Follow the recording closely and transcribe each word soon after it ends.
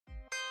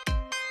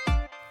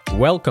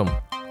Welcome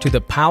to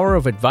the Power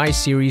of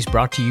Advice series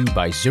brought to you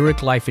by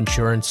Zurich Life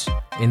Insurance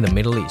in the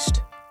Middle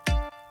East.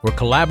 We're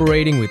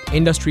collaborating with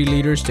industry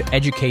leaders to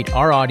educate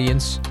our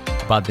audience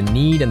about the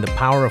need and the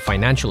power of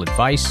financial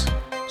advice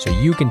so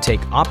you can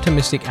take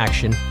optimistic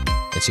action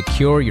and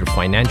secure your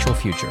financial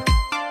future.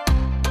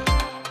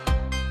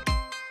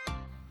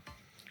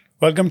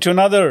 Welcome to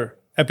another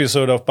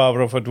episode of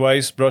Power of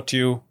Advice brought to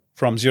you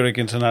from Zurich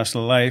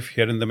International Life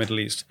here in the Middle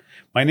East.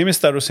 My name is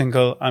Taru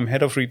Singhal. I'm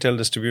head of retail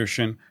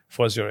distribution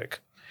for Zurich.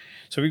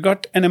 So we've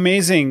got an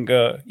amazing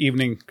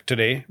evening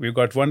today. We've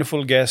got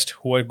wonderful guests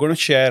who are going to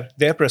share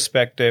their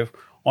perspective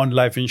on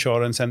life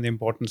insurance and the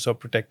importance of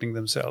protecting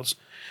themselves.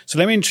 So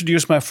let me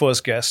introduce my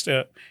first guest.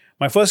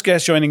 My first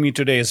guest joining me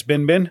today is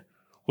Bin,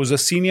 who's a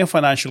senior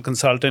financial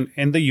consultant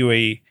in the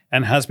UAE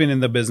and has been in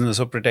the business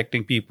of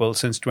protecting people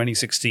since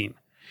 2016.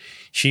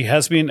 She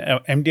has been an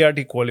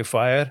MDRT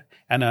qualifier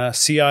and a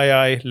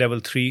CII Level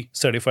 3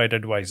 certified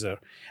advisor,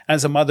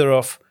 as a mother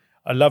of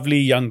a lovely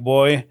young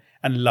boy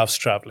and loves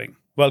traveling.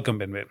 Welcome,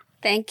 Bin.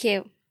 Thank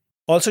you.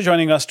 Also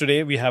joining us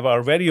today, we have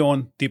our very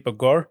own Deepak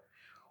Gaur,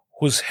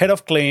 who's head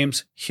of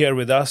claims here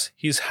with us.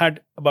 He's had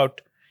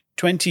about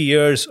 20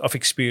 years of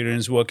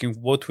experience working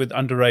both with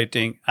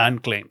underwriting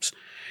and claims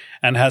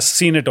and has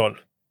seen it all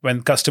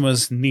when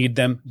customers need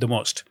them the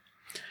most.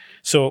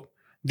 So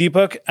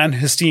Deepak and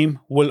his team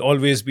will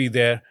always be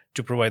there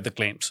to provide the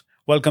claims.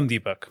 Welcome,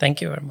 Deepak. Thank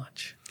you very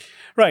much.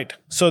 Right.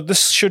 So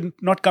this should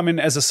not come in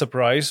as a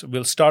surprise.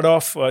 We'll start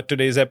off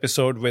today's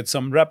episode with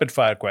some rapid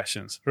fire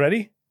questions.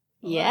 Ready?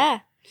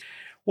 Yeah.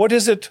 What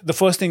is it, the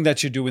first thing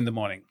that you do in the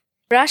morning?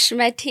 Brush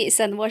my teeth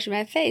and wash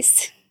my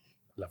face.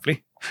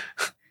 Lovely.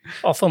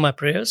 Offer my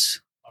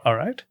prayers. All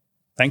right.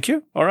 Thank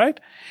you. All right.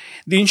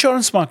 The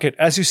insurance market,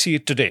 as you see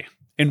it today,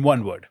 in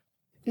one word.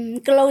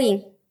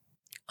 Glowing.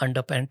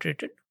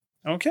 Underpenetrated.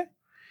 Okay.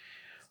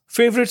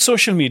 Favorite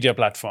social media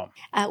platform?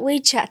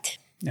 WeChat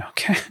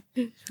Okay.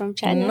 from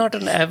China. Not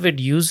an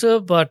avid user,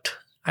 but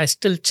I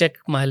still check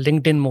my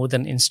LinkedIn more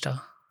than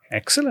Insta.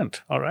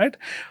 Excellent. All right.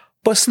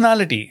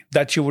 Personality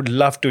that you would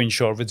love to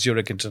insure with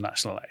Zurich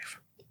International Life?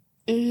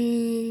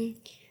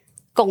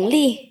 Gong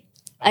Li,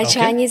 a Okay.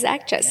 Chinese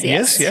actress.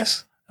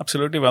 Yes.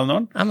 Absolutely well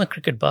known. I'm a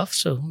cricket buff,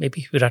 so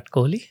maybe Virat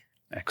Kohli.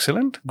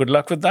 Excellent. Good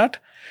luck with that.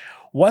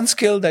 One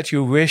skill that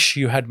you wish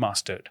you had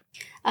mastered?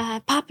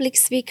 Public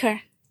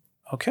speaker.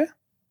 Okay.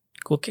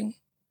 Cooking.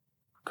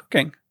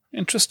 Cooking.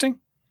 Interesting.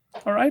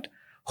 All right.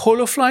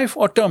 Whole of life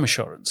or term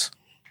assurance?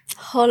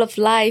 Whole of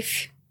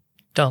life.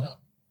 Term.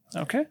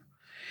 Okay.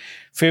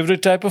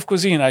 Favorite type of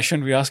cuisine? I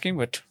shouldn't be asking,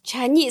 but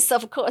Chinese,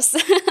 of course.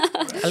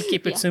 I'll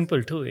keep it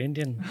simple too,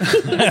 Indian.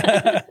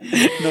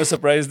 no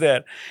surprise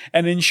there.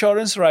 An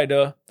insurance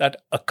rider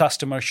that a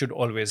customer should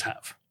always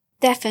have?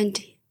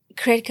 Definitely.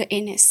 Critical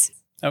illness.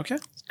 Okay.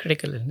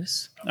 Critical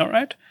illness. All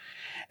right.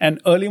 An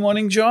early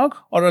morning jog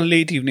or a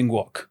late evening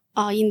walk?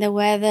 In the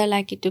weather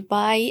like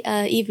Dubai,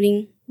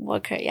 evening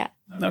worker, yeah.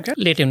 Okay.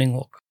 Late evening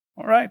walk.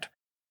 All right.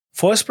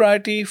 First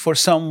priority for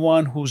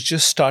someone who's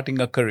just starting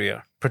a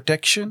career,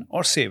 protection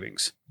or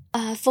savings?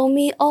 For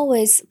me,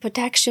 always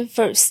protection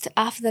first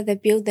after they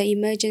build the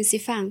emergency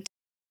fund.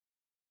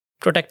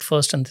 Protect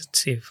first and then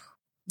save.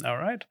 All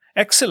right.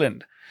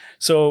 Excellent.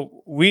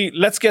 So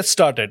let's get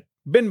started.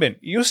 Bin,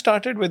 you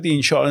started with the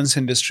insurance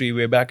industry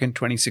way back in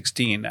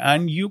 2016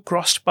 and you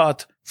crossed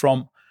path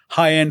from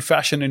high-end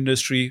fashion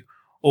industry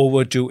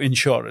over to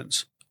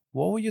insurance.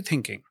 What were you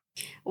thinking?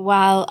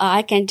 Well,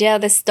 I can tell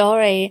the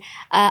story.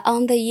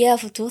 On the year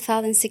of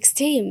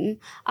 2016,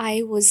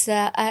 I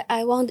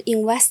want to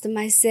invest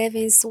my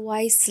savings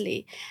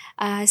wisely.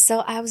 So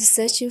I was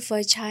searching for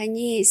a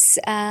Chinese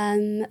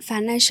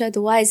financial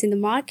advice in the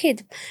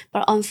market,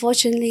 but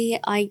unfortunately,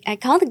 I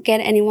can't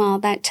get anyone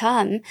at that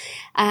time.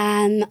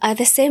 At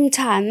the same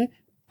time,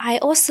 I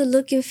also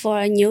looking for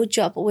a new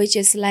job, which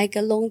is like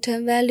a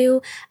long-term value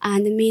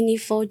and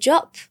meaningful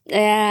job.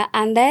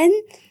 And then,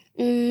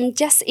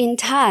 just in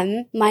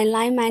time, my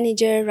line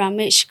manager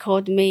Ramesh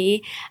called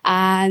me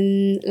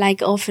and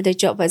offered a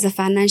job as a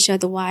financial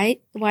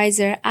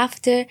advisor.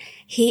 After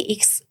he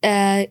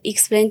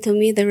explained to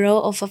me the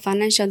role of a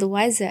financial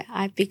advisor,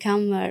 I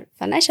become a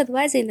financial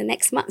advisor in the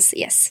next month.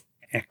 Yes.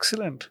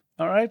 Excellent.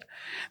 All right.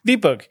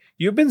 Deepak,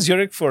 you've been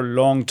Zurich for a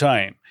long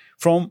time.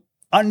 From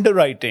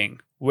underwriting,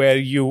 where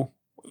you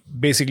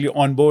basically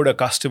onboard a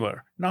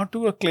customer, now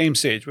to a claim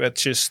stage,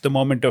 which is the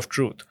moment of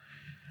truth.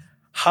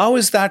 How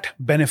has that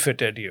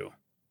benefited you?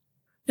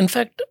 In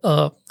fact,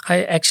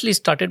 I actually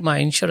started my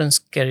insurance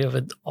career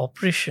with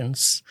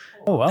operations.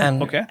 Oh, wow.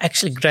 And Okay.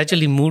 actually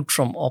gradually moved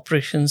from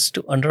operations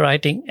to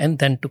underwriting and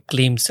then to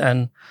claims,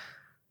 and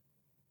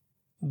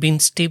been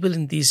stable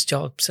in these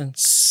jobs and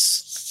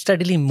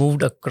steadily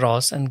moved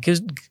across, and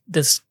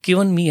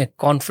given me a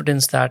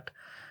confidence that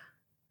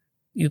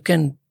you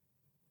can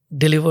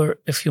deliver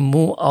if you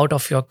move out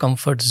of your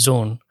comfort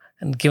zone,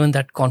 and given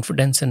that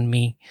confidence in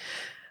me.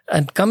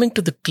 And coming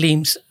to the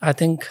claims, I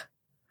think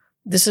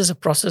this is a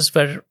process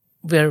where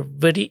we are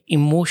very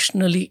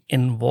emotionally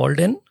involved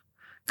in,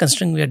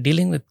 considering we are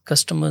dealing with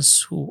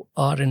customers who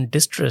are in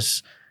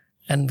distress,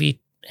 and we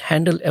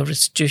handle every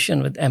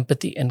situation with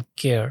empathy and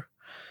care.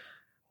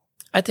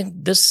 I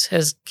think this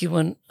has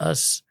given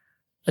us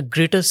a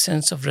greater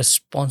sense of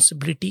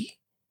responsibility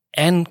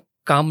and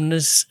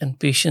calmness and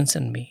patience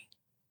in me.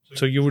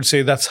 So you would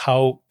say that's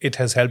how it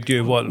has helped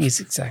you evolve. Yes,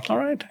 exactly.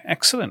 All right,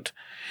 excellent.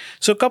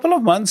 So a couple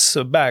of months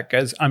back,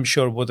 as I'm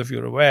sure both of you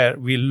are aware,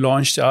 we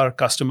launched our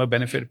customer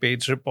benefit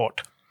page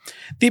report.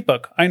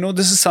 Deepak, I know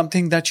this is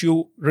something that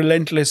you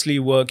relentlessly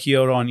work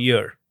year on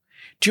year.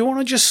 Do you want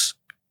to just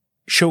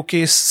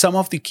showcase some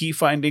of the key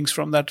findings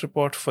from that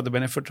report for the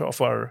benefit of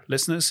our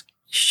listeners?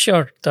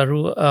 Sure,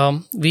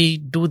 Taru. We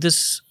do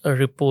this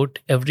report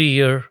every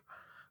year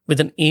with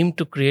an aim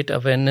to create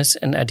awareness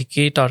and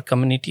educate our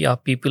community, our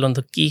people on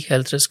the key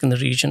health risk in the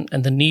region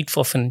and the need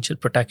for financial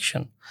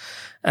protection.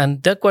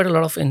 And there are quite a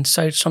lot of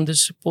insights from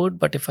this report,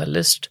 but if I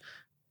list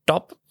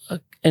top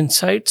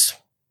insights,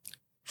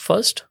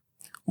 first,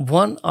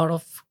 1 out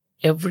of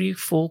every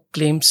 4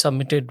 claims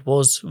submitted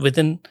was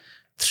within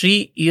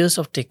 3 years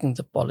of taking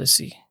the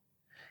policy.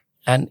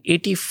 And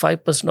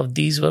 85% of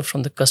these were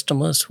from the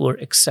customers who were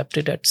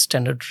accepted at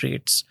standard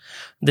rates.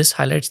 This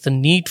highlights the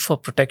need for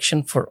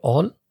protection for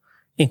all,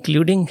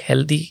 including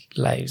healthy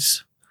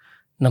lives.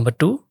 Number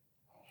 2,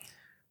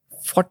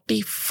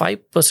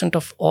 45%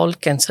 of all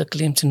cancer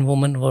claims in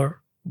women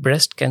were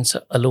breast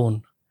cancer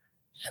alone.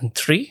 And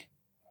 3,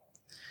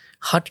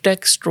 heart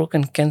attack, stroke,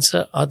 and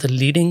cancer are the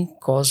leading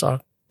cause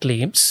of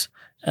claims.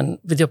 And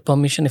with your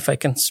permission, if I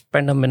can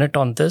spend a minute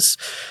on this,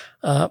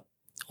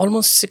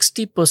 almost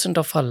 60%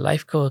 of our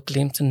life cover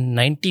claims and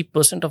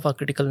 90% of our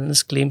critical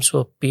illness claims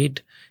were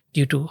paid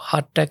due to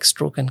heart attack,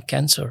 stroke, and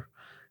cancer.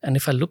 And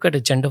if I look at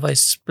a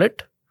gender-wise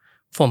split,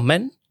 for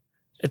men,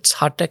 it's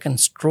heart attack and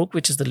stroke,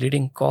 which is the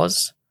leading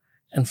cause.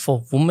 And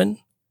for women,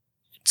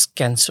 it's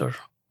cancer.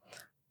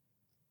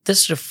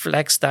 This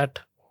reflects that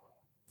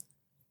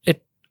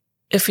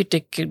if we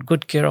take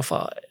good care of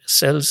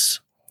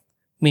ourselves,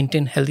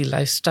 maintain healthy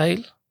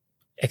lifestyle,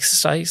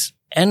 exercise,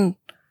 and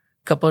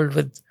coupled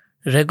with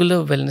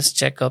regular wellness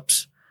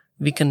checkups,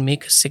 we can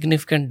make a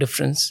significant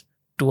difference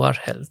to our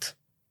health.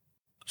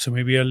 So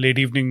maybe a late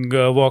evening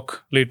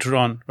walk later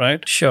on,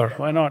 right? Sure.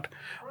 Why not?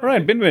 All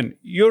right, Binwin,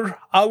 you're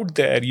out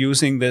there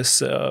using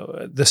this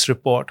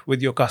report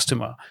with your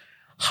customer.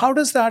 How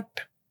does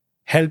that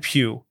help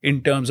you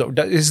in terms of,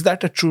 is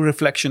that a true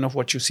reflection of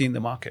what you see in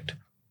the market?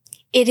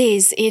 It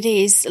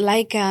is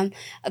like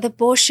the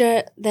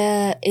brochure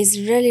is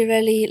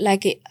really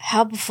like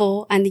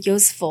helpful and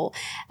useful.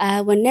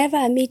 Whenever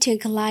I meet a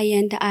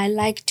client, I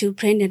like to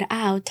print it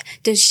out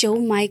to show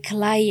my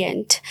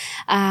client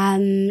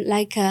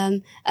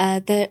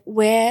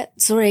where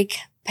Zurich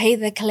pay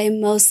the claim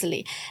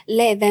mostly.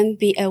 Let them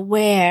be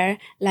aware,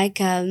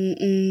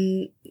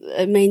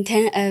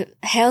 maintain a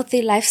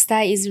healthy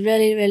lifestyle is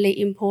really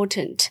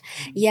important.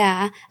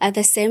 Yeah. At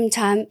the same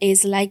time,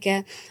 it's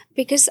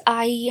because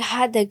I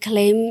had a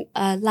claim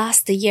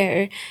last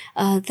year.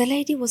 The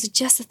lady was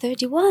just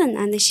 31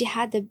 and she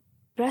had the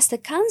breast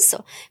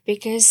cancer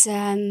because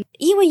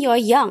even you're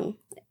young,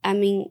 I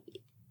mean,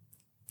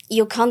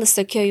 you can't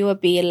secure you will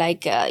be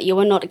you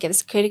will not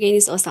get critical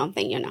illness or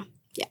something,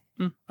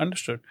 Yeah.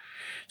 Understood.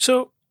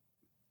 So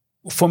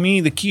for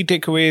me, the key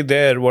takeaway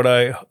there, what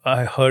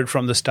I heard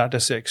from the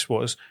statistics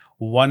was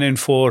 1 in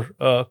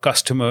 4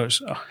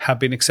 customers have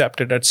been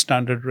accepted at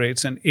standard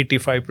rates, and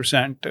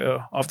 85%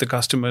 of the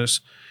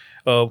customers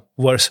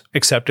were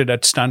accepted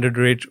at standard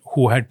rate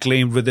who had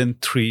claimed within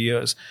 3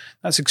 years.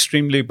 That's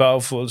extremely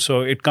powerful.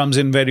 So it comes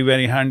in very,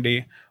 very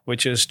handy,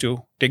 which is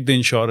to take the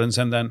insurance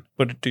and then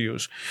put it to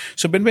use.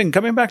 So Binwin,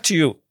 coming back to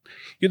you,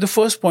 you're the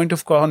first point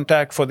of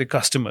contact for the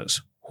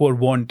customers who are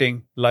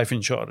wanting life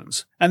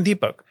insurance. And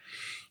Deepak,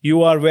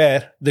 you are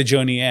where the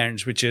journey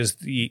ends, which is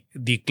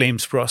the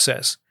claims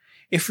process.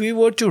 If we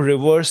were to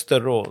reverse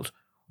the roles,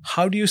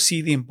 how do you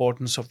see the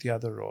importance of the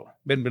other role?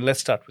 Binwin, let's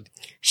start with you.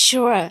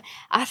 Sure.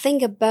 I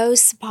think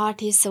both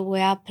parties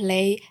will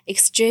play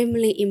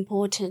extremely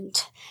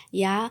important.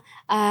 Yeah.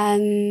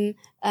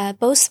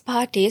 Both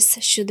parties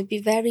should be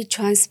very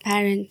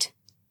transparent.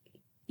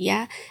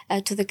 Yeah.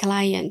 To the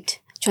client.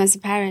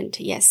 Transparent.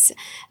 Yes.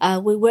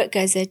 We work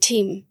as a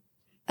team.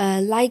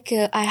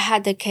 I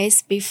had a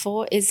case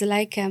before, it's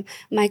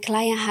my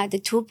client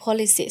had 2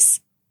 policies,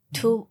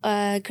 2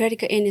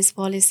 critical illness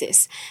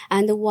policies,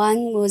 and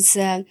one was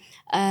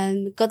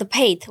got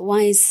paid,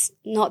 one is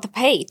not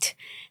paid.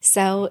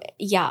 So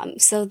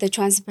so the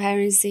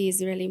transparency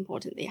is really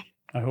important there.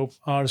 I hope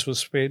ours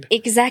was paid.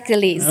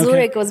 Exactly. Okay.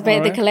 Zurich was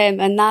paid the claim,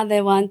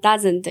 another one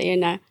doesn't,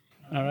 All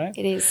right.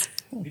 It is.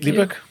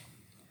 Deepak?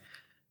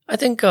 I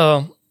think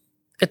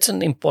it's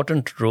an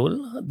important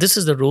role. This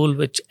is the role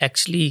which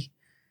actually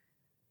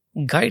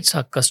guides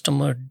our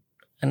customer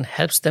and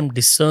helps them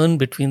discern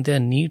between their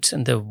needs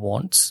and their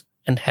wants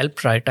and help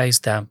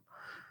prioritize them.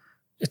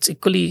 It's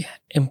equally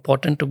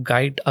important to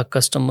guide our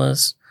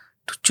customers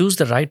to choose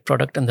the right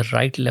product and the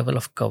right level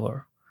of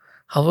cover.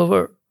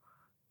 However,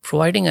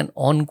 providing an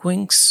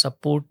ongoing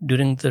support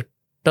during the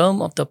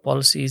term of the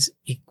policy is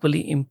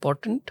equally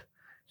important,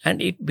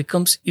 and it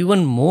becomes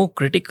even more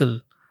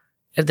critical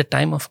at the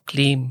time of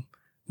claim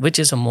which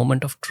is a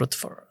moment of truth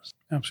for us.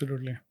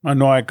 Absolutely.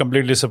 No, I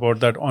completely support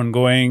that.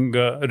 Ongoing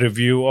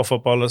review of a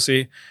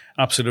policy,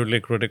 absolutely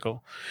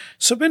critical.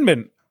 So,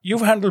 Binbin,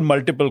 you've handled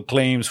multiple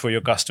claims for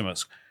your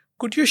customers.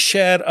 Could you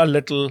share a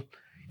little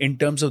in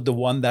terms of the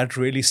one that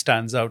really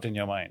stands out in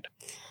your mind?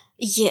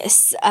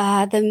 Yes,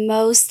 the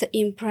most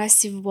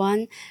impressive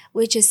one,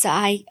 which is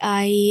I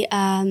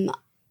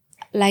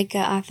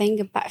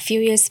think a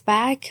few years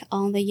back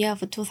on the year of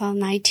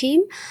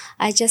 2019,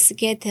 I just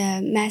get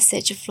a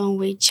message from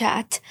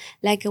WeChat,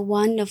 like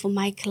one of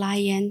my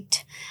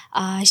client,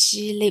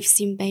 she lives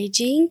in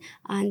Beijing,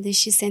 and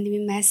she sent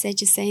me a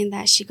message saying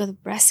that she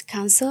got breast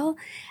cancer,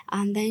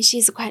 and then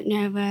she's quite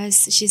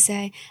nervous. She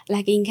said,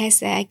 like, in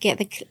case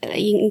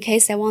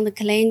I want to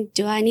claim,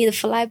 do I need to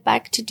fly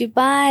back to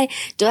Dubai?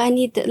 Do I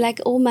need, like,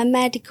 all my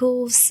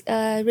medical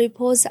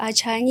reports are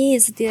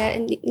Chinese? Do I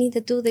need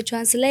to do the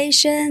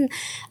translation?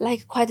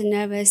 Like, quite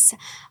nervous.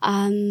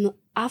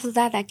 After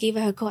that, I gave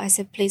her a call. I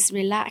said, please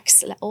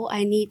relax. Like, all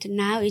I need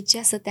now is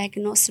just a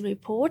diagnosis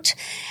report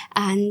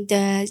and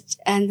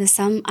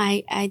some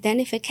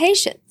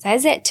identification.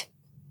 That's it.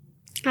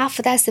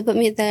 After that, they put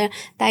me the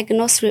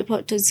diagnosis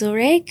report to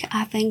Zurich,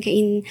 I think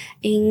in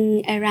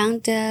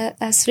around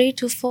 3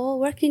 to 4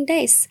 working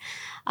days.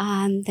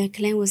 The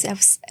claim was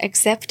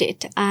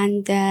accepted,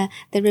 and the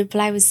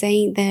reply was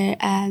saying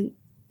the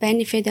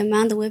benefit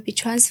amount will be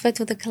transferred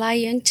to the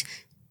client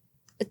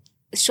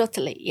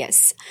shortly.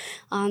 Yes.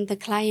 The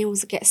client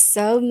was get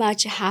so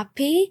much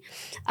happy.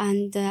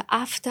 And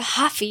after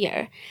half a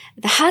year,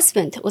 the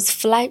husband was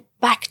fly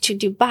back to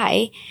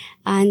Dubai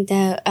and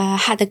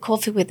had a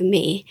coffee with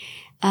me.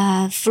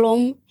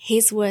 From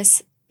his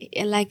words,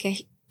 like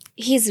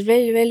he's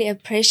really, really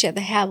appreciate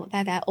the help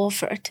that I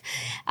offered.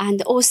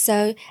 And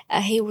also,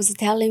 he was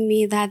telling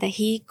me that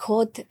he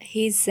called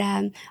his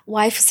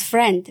wife's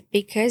friend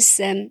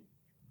because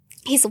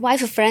his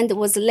wife's friend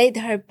was laid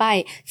her by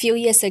a few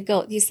years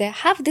ago. He said,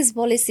 have this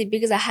policy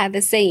because I had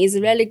the same. It's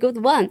a really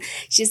good one.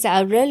 She said,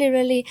 I'm really,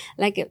 really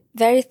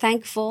very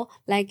thankful.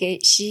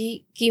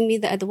 She gave me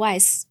the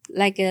advice,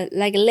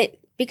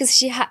 because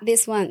she had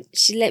this one,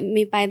 she let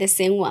me buy the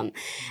same one.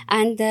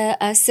 And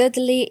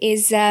thirdly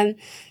is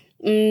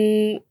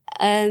they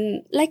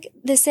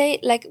say,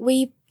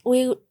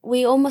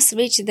 we almost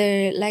reached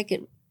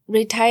the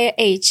retire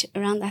age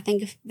around, I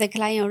think the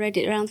client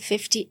already around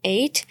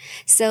 58.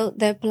 So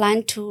they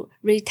plan to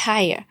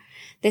retire.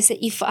 They say,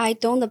 if I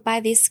don't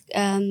buy this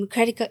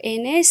critical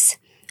illness,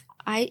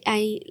 I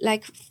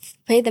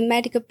pay the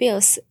medical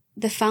bills.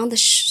 The fund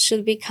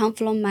should be come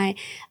from my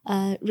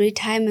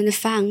retirement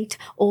fund,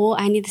 or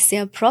I need to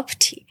sell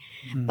property.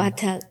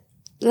 But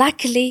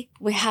luckily,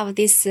 we have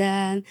this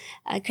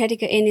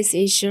critical illness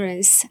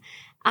insurance.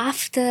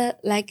 After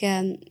I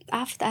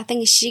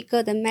think she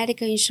got the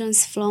medical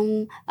insurance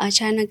from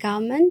China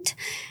government.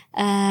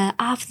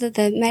 After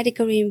the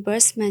medical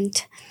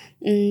reimbursement,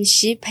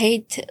 she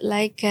paid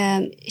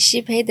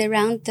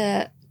around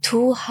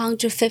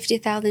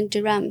 250,000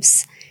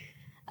 dirhams.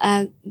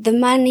 The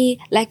money,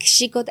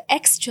 she got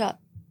extra,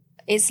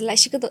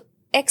 she got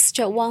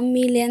extra 1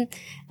 million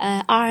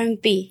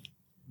RMB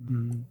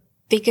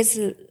because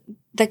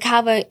the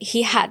cover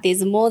he had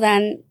is more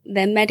than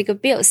the medical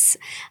bills.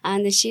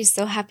 And she's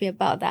so happy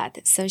about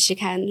that. So she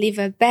can live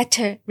a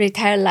better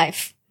retired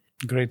life.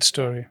 Great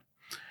story.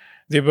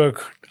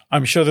 Deepak,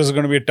 I'm sure this is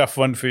going to be a tough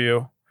one for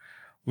you.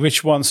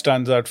 Which one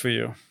stands out for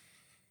you?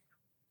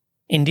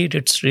 Indeed,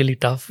 it's really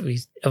tough.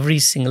 Every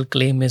single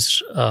claim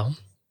is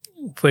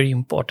very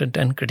important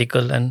and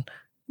critical and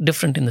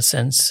different in the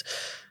sense.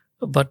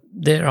 But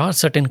there are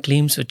certain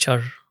claims which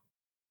are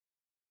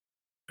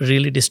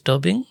really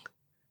disturbing,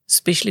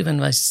 especially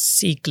when I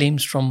see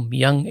claims from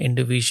young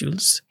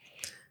individuals.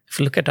 If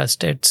you look at our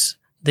stats,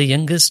 the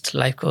youngest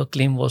life cover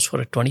claim was for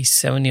a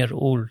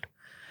 27-year-old,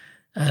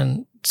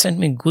 and sent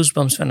me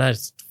goosebumps when I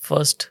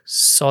first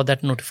saw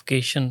that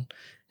notification,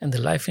 and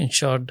the life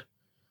insured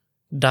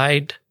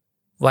died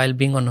while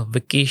being on a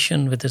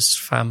vacation with his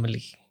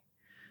family.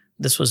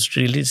 This was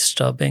really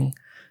disturbing.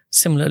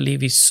 Similarly,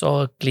 we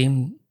saw a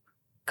claim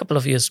a couple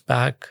of years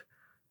back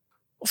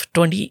of a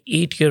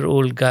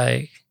 28-year-old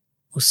guy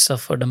who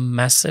suffered a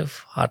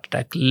massive heart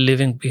attack,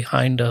 leaving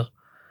behind a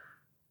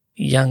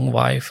young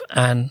wife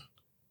and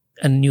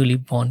a newly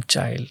born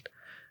child.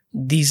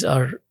 These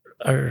are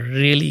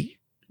really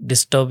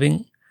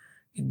disturbing.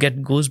 You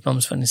get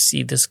goosebumps when you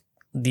see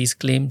these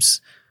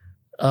claims.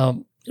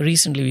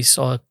 Recently, we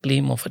saw a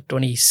claim of a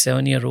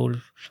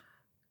 27-year-old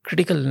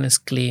critical illness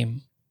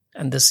claim,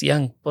 and this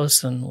young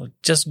person was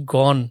just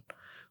gone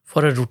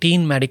for a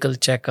routine medical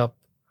checkup,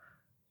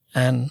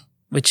 and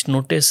which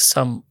noticed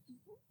some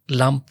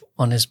lump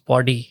on his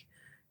body.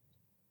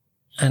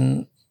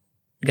 And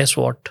guess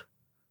what?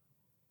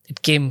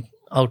 It came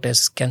out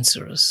as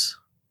cancerous.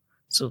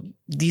 So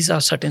these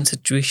are certain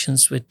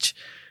situations which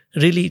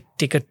really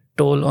take a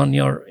toll on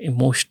your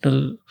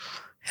emotional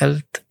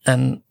health,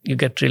 and you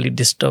get really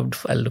disturbed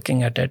while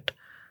looking at it.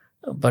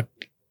 But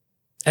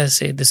as I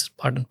say, this is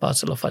part and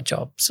parcel of our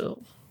job.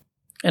 So,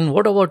 and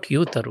what about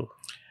you, Taru?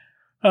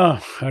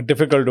 Oh, a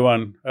difficult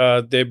one.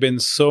 There have been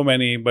so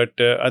many, but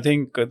I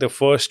think the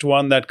first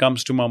one that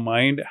comes to my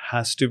mind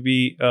has to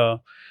be.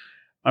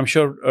 I'm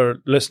sure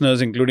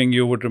listeners, including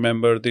you, would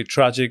remember the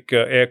tragic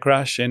air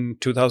crash in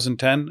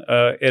 2010,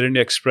 Air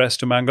India Express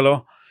to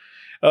Mangalore.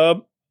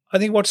 I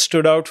think what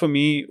stood out for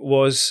me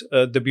was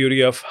the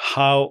beauty of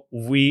how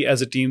we,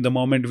 as a team, the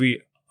moment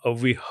we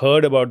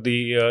heard about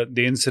the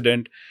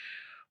incident,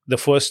 the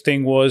first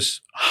thing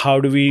was, how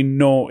do we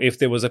know if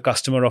there was a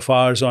customer of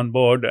ours on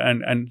board,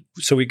 and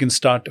so we can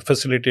start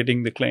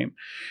facilitating the claim.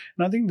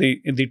 And I think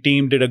the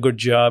team did a good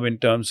job in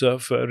terms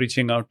of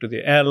reaching out to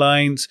the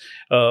airlines,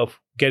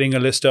 getting a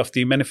list of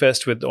the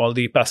manifest with all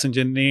the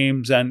passenger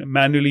names, and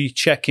manually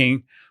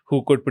checking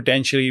who could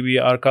potentially be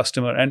our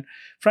customer. And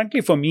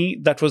frankly, for me,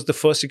 that was the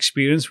first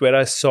experience where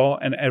I saw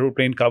an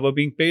aeroplane cover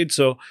being paid.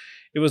 So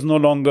it was no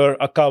longer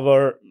a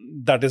cover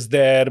that is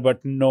there, but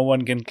no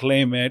one can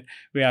claim it.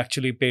 We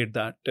actually paid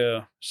that.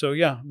 So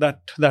yeah,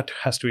 that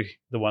has to be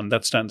the one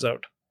that stands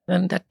out.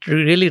 And that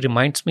really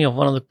reminds me of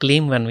one of the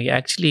claim when we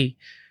actually,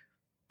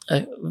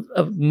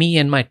 me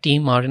and my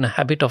team are in a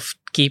habit of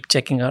keep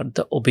checking out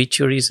the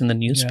obituaries in the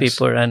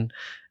newspaper. Yes. And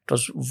it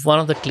was one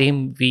of the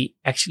claim we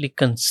actually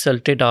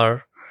consulted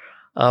our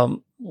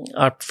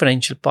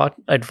financial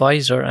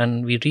advisor,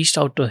 and we reached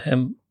out to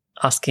him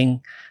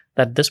asking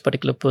that this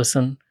particular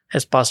person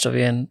has passed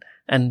away,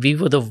 and we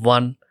were the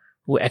one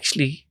who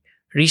actually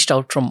reached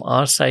out from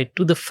our side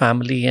to the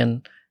family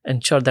and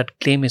ensured that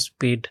claim is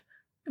paid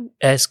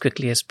as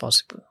quickly as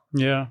possible.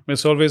 Yeah,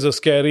 it's always a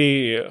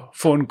scary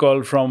phone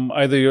call from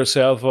either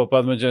yourself or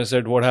Padmaja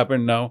said, what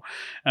happened now?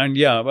 And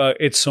yeah,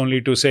 it's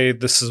only to say,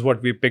 this is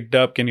what we picked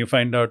up. Can you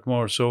find out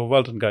more? So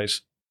well done,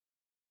 guys.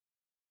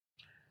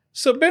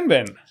 So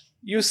Bin,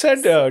 you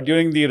said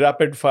during the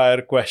rapid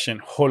fire question,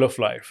 whole of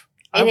life.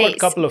 I've got a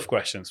couple of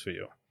questions for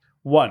you.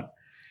 One,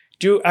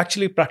 do you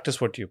actually practice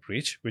what you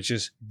preach, which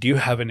is, do you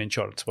have an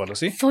insurance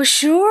policy? For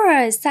sure.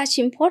 It's such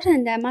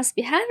important. I must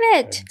have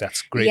it.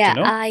 That's great to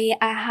know. I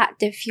had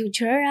the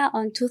Futura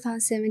on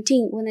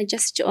 2017 when I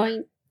just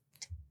joined.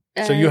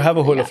 So you have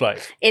a whole of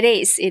life. It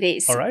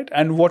is. All right.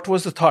 And what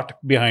was the thought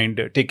behind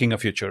taking a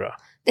Futura?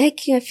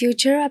 Taking a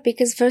Futura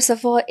because first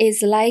of all,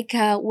 it's like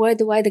a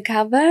worldwide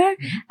cover.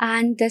 Mm-hmm.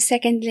 And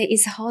secondly,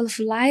 it's whole of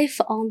life.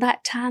 On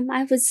that time,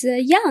 I was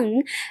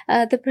young.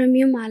 The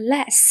premium are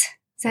less.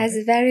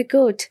 That's very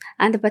good.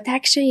 And the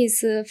protection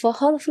is for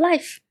whole of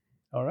life.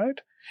 All right.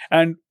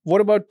 And what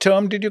about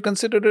term? Did you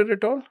consider it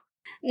at all?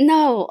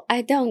 No,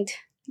 I don't.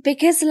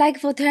 Because like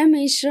for term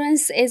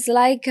insurance, it's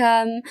like,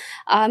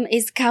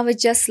 it's covered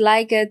just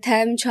like a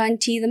term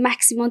 20. The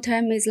maximum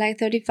term is like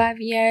 35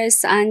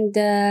 years. And,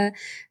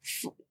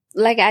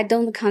 like I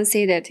don't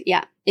consider it.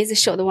 Yeah. It's a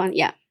short one.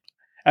 Yeah.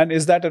 And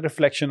is that a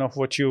reflection of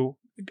what you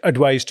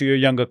advise to your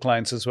younger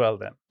clients as well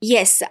then?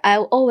 Yes, I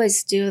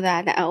always do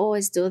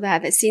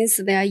that. Since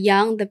they are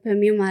young, the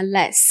premium are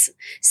less.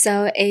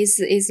 So it's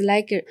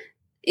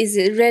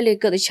a really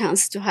good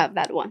chance to have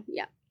that one.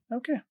 Yeah.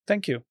 Okay.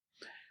 Thank you.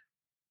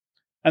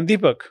 And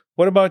Deepak,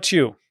 what about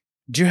you?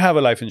 Do you have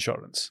a life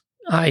insurance?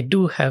 I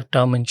do have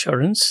term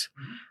insurance.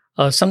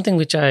 Something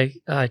which I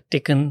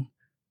taken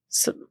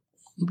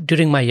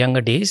during my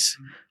younger days.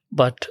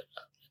 But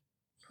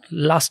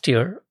last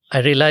year,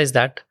 I realized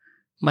that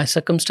my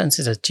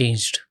circumstances have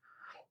changed.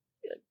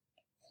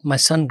 My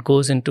son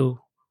goes into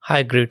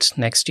high grades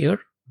next year.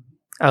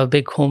 I have a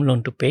big home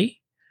loan to pay.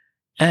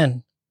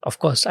 And of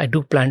course, I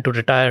do plan to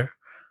retire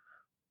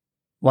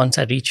once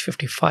I reach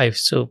 55.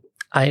 So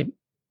I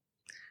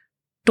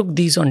took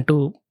these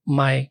onto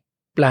my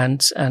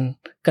plans and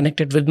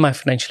connected with my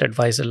financial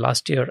advisor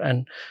last year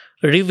and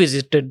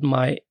revisited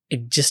my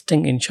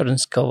existing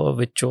insurance cover,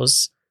 which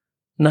was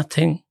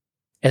nothing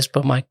as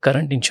per my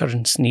current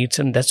insurance needs.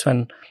 And that's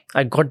when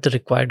I got the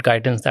required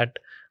guidance that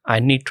I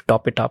need to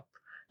top it up.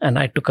 And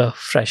I took a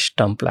fresh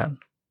term plan.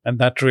 And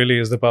that really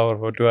is the power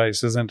of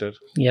advice, isn't it?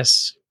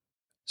 Yes.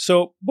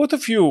 So both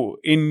of you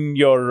in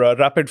your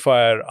rapid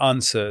fire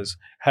answers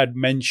had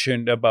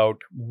mentioned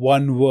about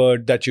one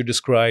word that you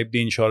described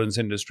the insurance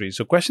industry.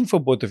 So question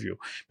for both of you.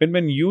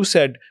 When you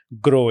said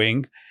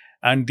growing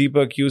and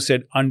Deepak, you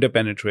said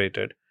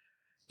underpenetrated.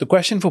 The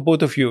question for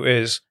both of you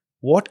is,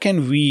 what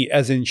can we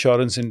as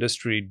insurance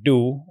industry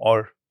do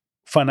or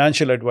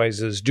financial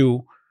advisors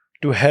do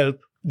to help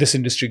this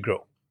industry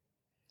grow?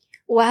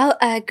 Well,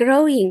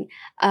 growing,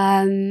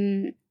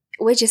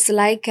 which is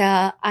like,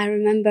 I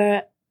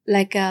remember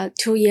like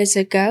 2 years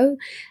ago,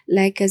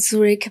 like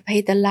Zurich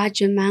paid a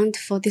large amount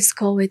for this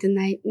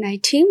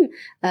COVID-19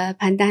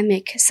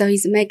 pandemic. So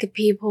it's make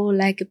people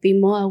like be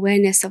more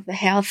awareness of the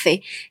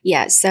healthy.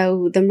 Yeah.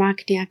 So the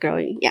marketing are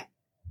growing. Yeah.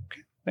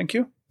 Okay. Thank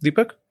you.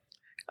 Deepak?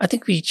 I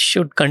think we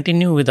should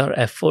continue with our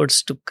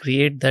efforts to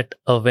create that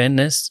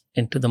awareness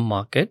into the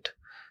market.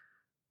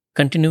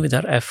 Continue with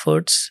our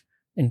efforts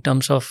in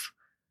terms of,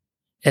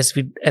 as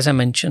I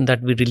mentioned,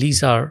 that we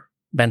release our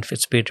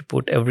benefits paid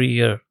report every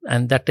year.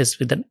 And that is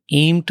with an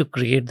aim to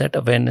create that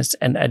awareness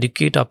and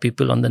educate our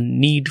people on the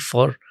need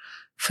for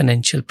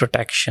financial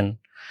protection.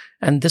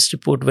 And this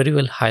report very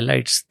well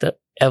highlights the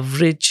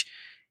average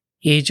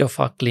age of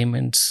our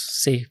claimants,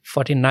 say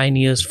 49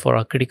 years for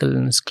our critical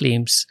illness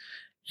claims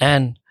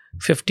and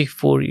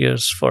 54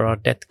 years for our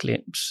death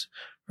claims,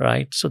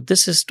 right? So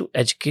this is to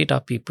educate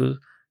our people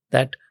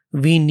that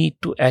we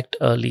need to act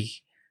early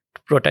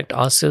to protect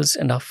ourselves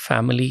and our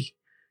family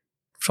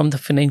from the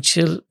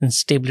financial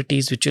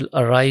instabilities which will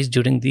arise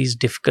during these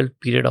difficult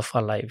period of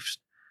our lives.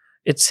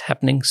 It's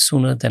happening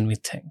sooner than we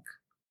think.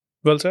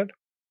 Well said.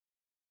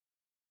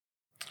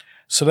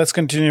 So let's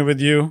continue with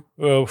you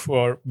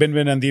for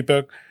Binbin and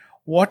Deepak.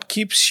 What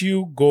keeps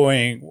you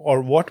going,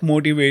 or what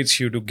motivates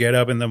you to get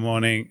up in the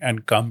morning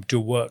and come to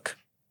work?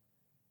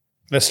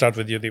 Let's start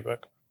with you,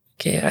 Deepak.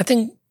 Okay, I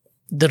think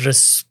the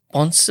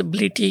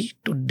responsibility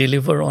to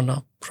deliver on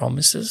our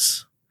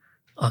promises,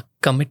 our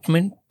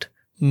commitment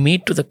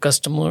made to the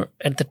customer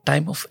at the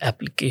time of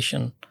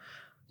application.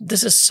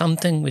 This is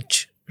something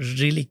which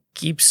really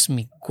keeps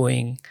me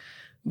going,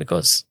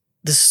 because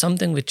this is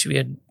something which we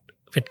had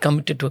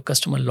committed to a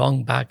customer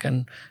long back,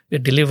 and we're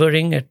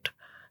delivering it,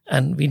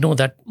 and we know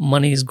that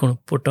money is going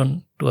to put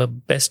on to a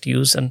best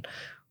use and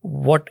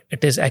what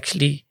it is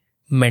actually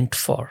meant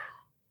for.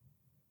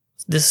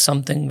 This is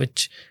something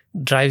which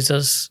drives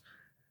us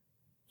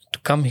to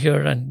come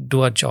here and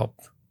do our job.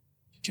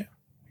 Okay.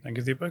 Thank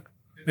you, Deepak.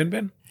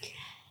 Binbin?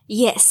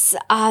 Yes,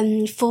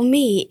 for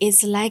me,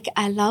 it's like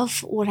I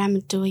love what I'm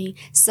doing.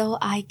 So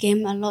I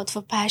gain a lot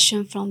of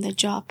passion from the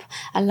job.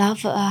 I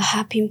love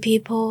helping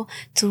people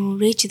to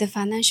reach the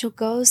financial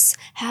goals,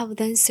 help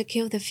them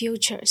secure the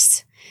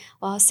futures.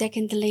 Well,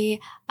 secondly,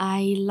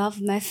 I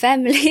love my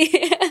family.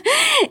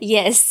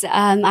 Yes,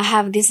 I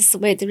have this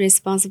sweet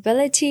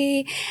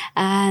responsibility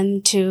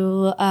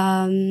to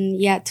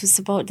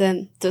support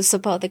them, to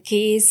support the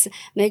kids,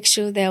 make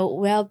sure their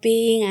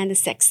well-being and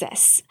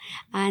success.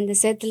 And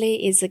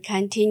thirdly is a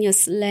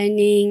continuous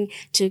learning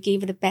to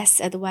give the best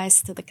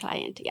advice to the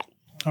client. Yeah.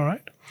 All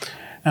right.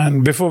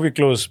 And before we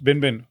close,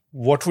 Binbin,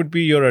 what would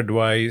be your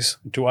advice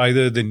to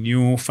either the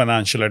new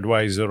financial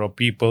advisor or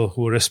people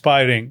who are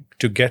aspiring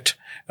to get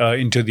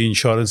into the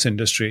insurance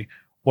industry?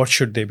 What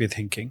should they be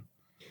thinking?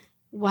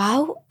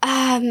 Well,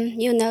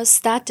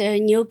 start a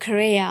new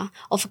career,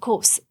 of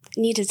course,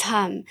 need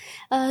time.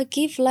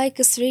 Give like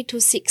 3 to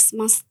 6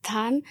 months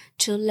time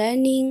to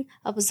learning,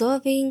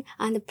 observing,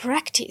 and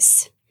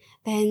practice.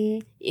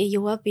 Then you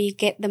will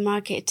get the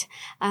market.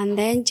 And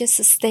then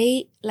just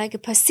stay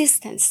like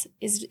persistence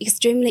is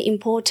extremely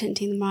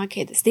important in the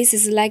market. This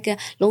is like a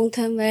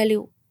long-term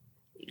value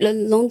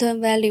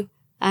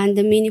and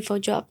a meaningful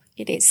job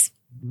it is.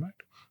 Right.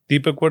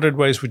 Deepak, what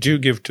advice would you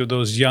give to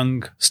those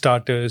young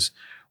starters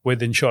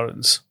with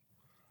insurance?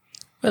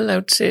 Well, I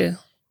would say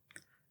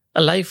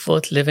a life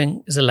worth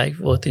living is a life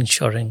worth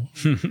insuring.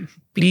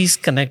 Please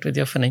connect with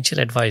your financial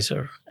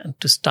advisor and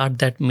to start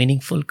that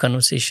meaningful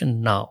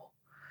conversation now.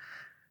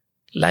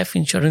 Life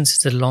insurance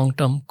is a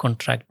long-term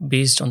contract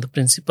based on the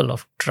principle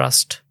of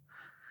trust.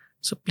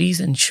 So please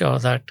ensure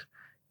that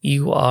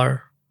you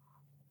are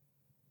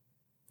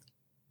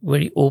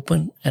very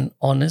open and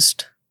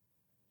honest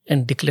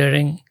in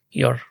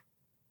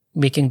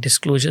making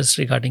disclosures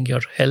regarding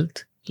your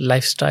health,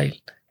 lifestyle,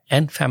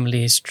 and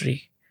family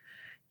history.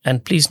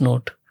 And please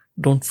note,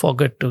 don't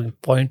forget to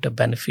appoint a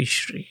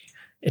beneficiary.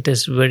 It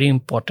is very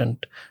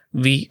important.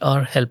 We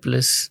are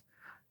helpless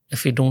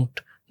if we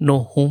don't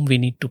know whom we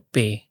need to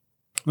pay.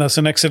 That's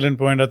an excellent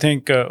point. I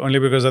think only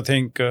because I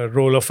think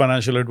role of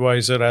financial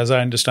advisor, as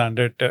I understand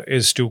it,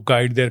 is to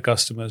guide their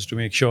customers to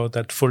make sure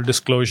that full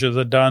disclosures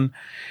are done.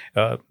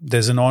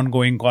 There's an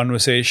ongoing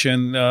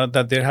conversation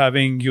that they're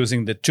having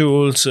using the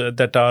tools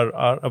that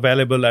are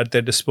available at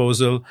their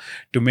disposal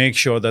to make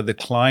sure that the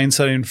clients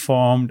are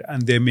informed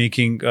and they're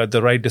making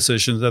the right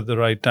decisions at the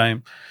right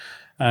time.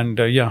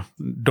 And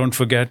don't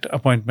forget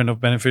appointment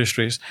of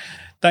beneficiaries.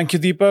 Thank you,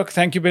 Deepak.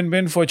 Thank you,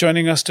 Binbin, for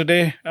joining us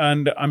today.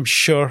 And I'm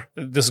sure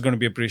this is going to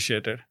be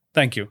appreciated.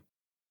 Thank you.